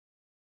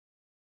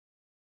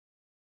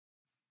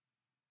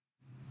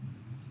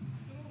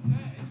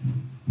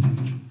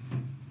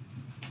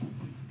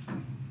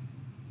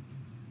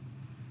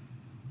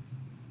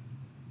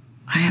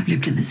I have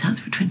lived in this house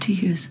for 20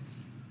 years.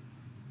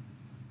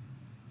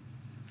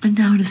 And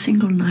now in a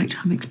single night,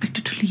 I'm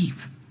expected to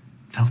leave.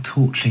 They'll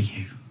torture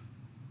you.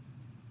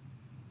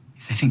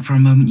 If they think for a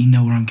moment you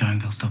know where I'm going,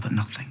 they'll stop at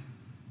nothing.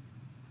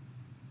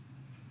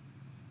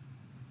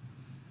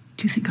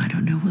 Do you think I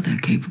don't know what they're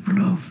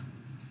capable of?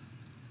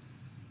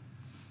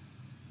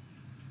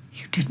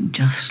 You didn't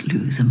just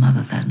lose a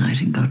mother that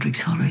night in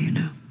Godric's Hollow, you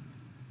know.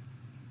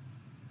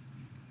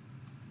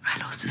 I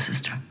lost a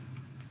sister.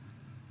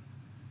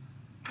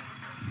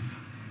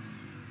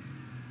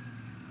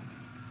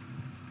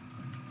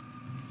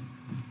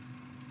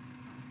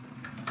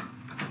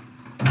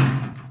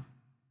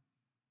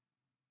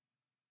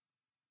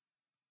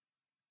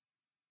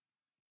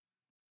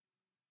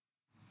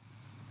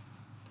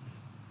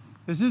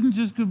 This isn't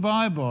just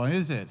goodbye, boy,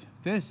 is it?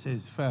 This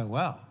is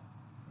farewell.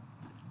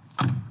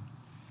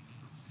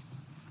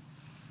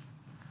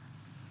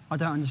 I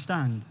don't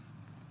understand.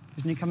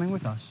 Isn't he coming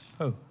with us?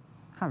 Who?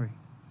 Harry.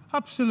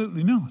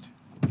 Absolutely not.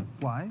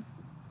 Why?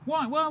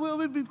 Why?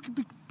 Well,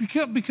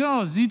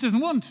 because he doesn't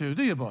want to,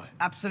 do you, boy?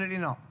 Absolutely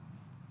not.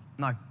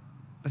 No.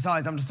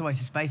 Besides, I'm just a waste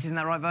of space. Isn't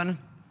that right, Vernon?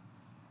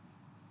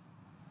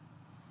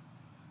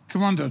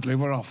 Come on, Dudley,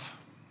 we're off.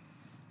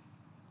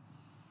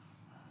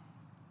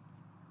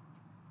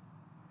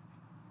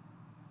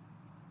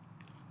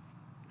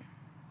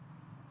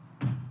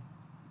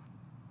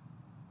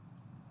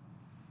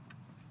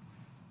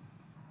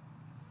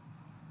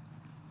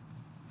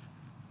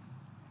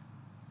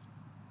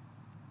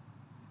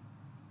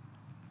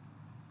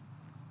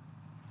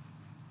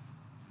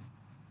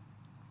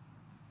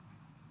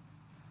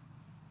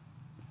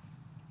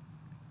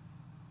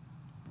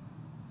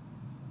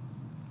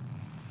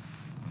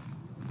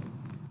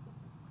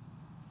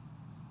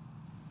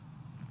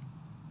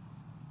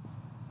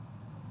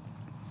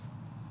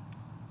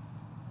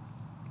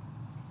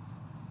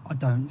 I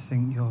don't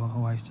think you're a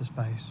waste of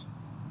space.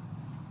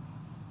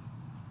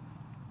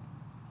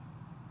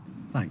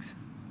 Thanks.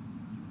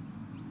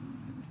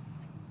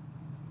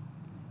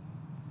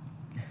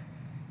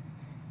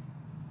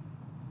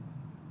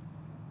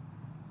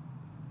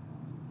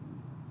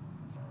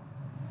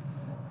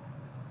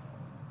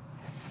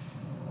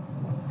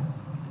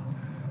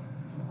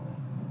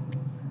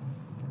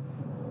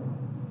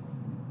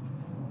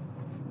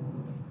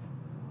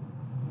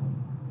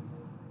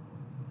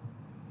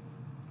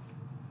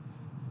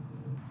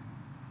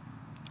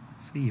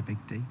 See you, Big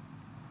D.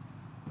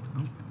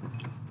 Oh.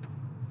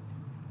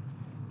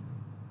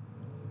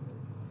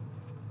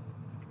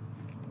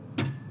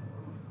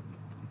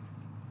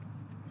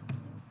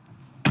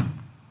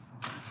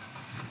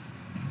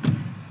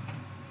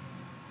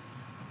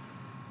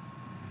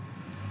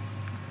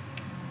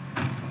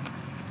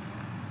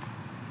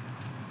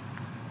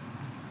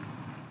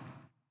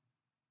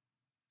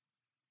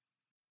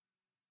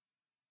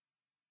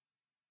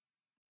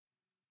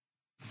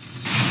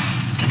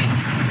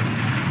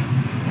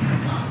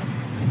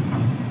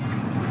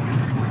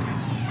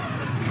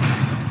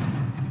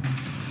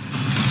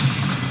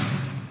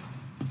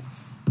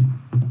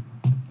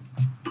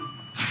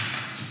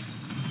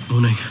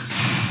 Morning.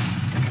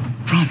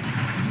 Ron,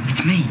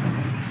 it's me.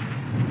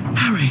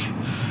 Harry!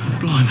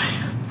 Blimey.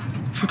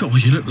 Forgot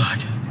what you look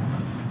like.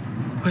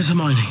 Where's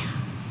Hermione?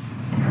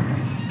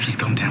 She's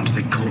gone down to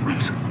the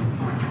courtrooms.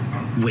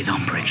 With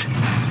Umbridge.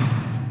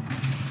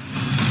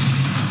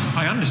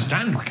 I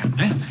understand we're coming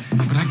there,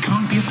 but I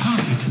can't be a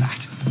party to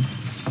that.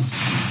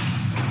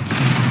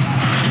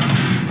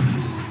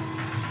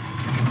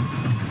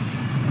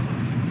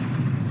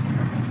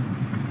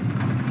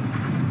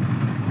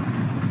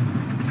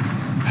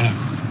 Hello,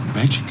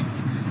 Reg.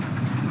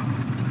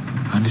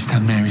 I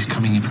understand Mary's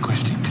coming in for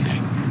questioning today.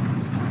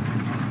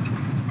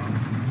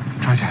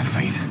 Try to have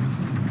faith.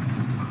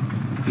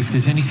 If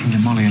there's anything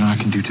that Molly and I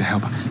can do to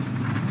help...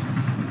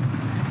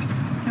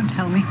 Don't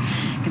tell me.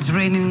 It's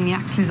raining in the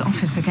Axley's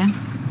office again.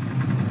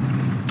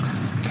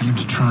 Tell him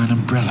to try an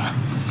umbrella.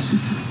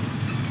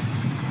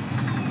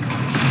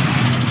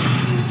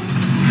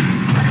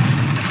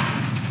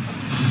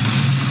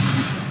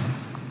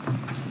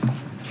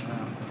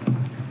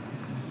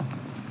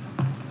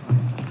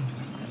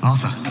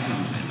 Arthur.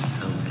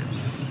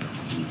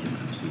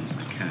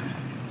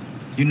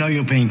 You know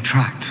you're being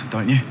tracked,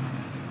 don't you?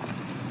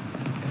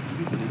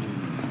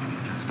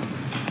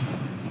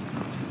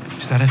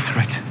 Is that a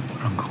threat,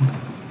 Uncle?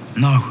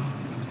 No.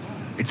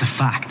 It's a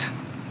fact.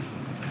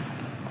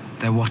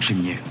 They're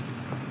watching you.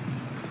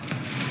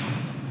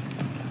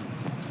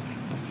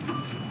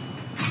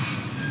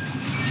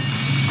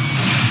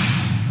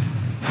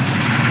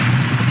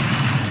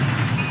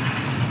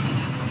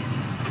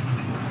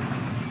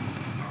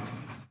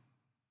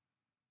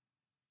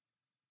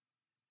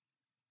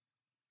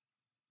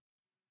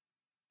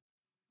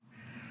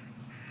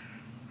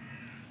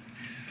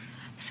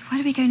 So where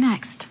do we go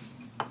next?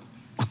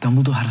 Well,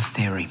 Dumbledore had a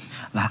theory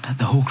that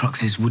the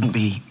Horcruxes wouldn't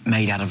be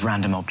made out of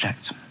random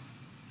objects,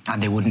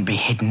 and they wouldn't be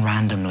hidden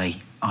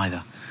randomly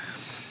either.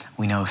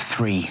 We know of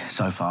 3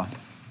 so far.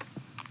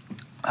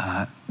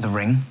 The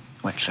ring,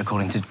 which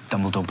according to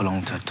Dumbledore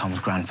belonged to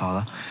Tom's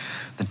grandfather.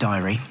 The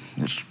diary,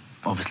 which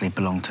obviously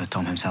belonged to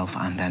Tom himself,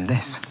 and then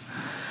this,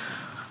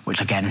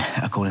 which again,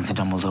 according to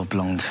Dumbledore,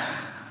 belonged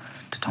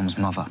to Tom's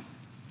mother.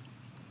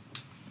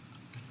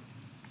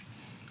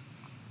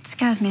 It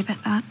scares me a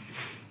bit, that.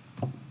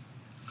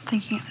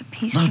 Thinking it's a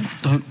piece No,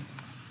 of...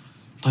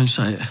 don't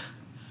say it.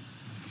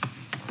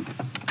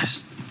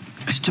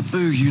 It's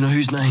taboo, you know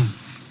whose name.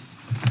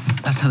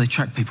 That's how they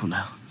track people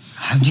now.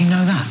 How do you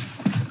know that?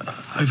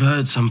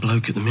 Overheard some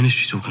bloke at the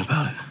ministry talking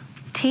about it.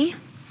 Tea?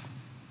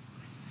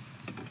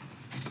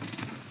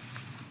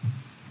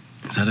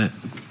 Is that it?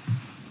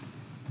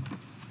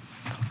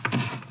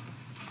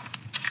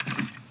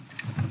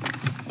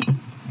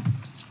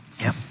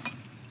 Yep.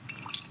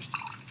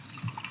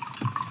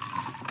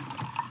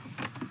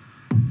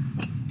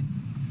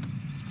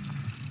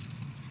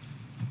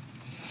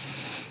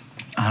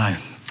 I know.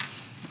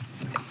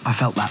 I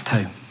felt that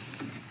too.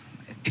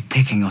 It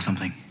ticking or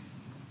something.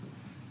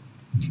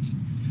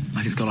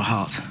 Like it's got a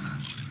heart.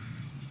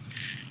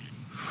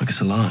 Like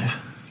it's alive.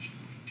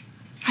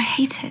 I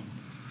hate it.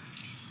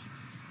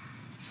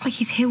 It's like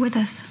he's here with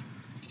us.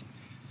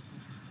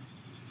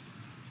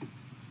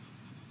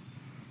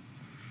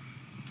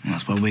 And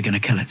that's why we're gonna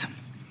kill it.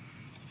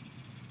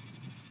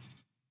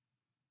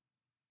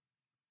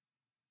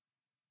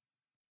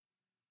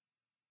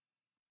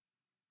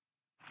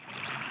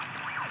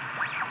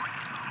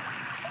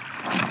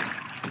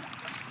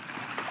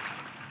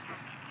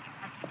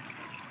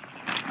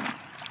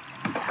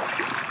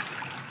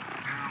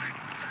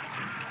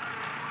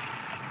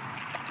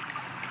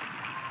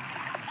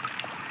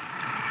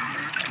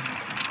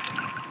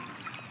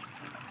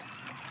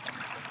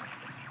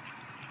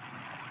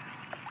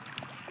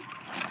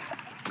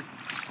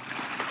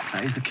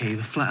 That is the key.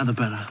 The flatter the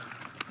better.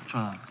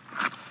 Try that.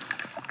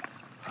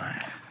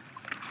 Right.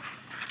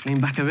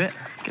 Lean back a bit.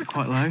 Get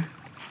quite low.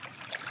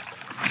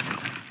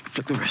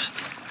 Flick the wrist.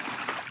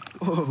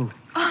 Whoa.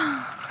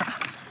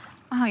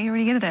 Wow, you're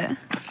really good at it.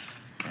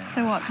 Yeah.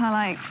 So what, kind of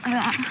like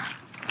that?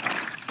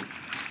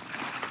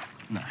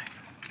 No.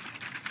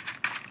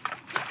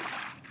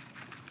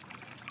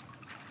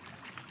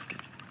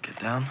 Get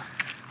down.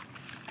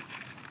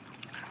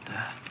 And,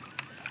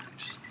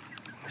 just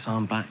this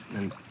arm back,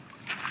 and then...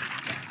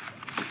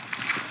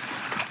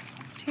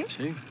 It's two.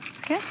 Two.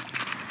 It's good.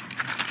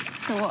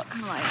 So what,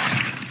 kind of like...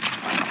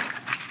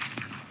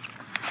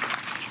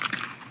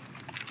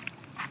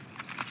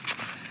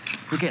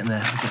 We're getting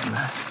there, we're getting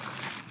there.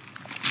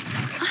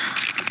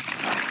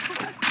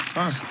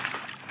 That's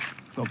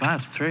not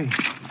bad, 3. Right.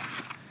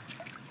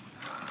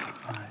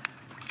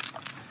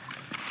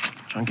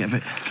 Try and get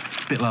a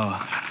bit lower.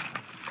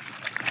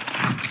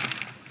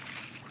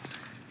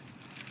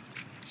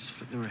 Just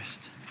flick the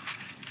wrist.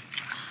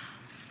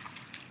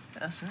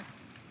 That's it.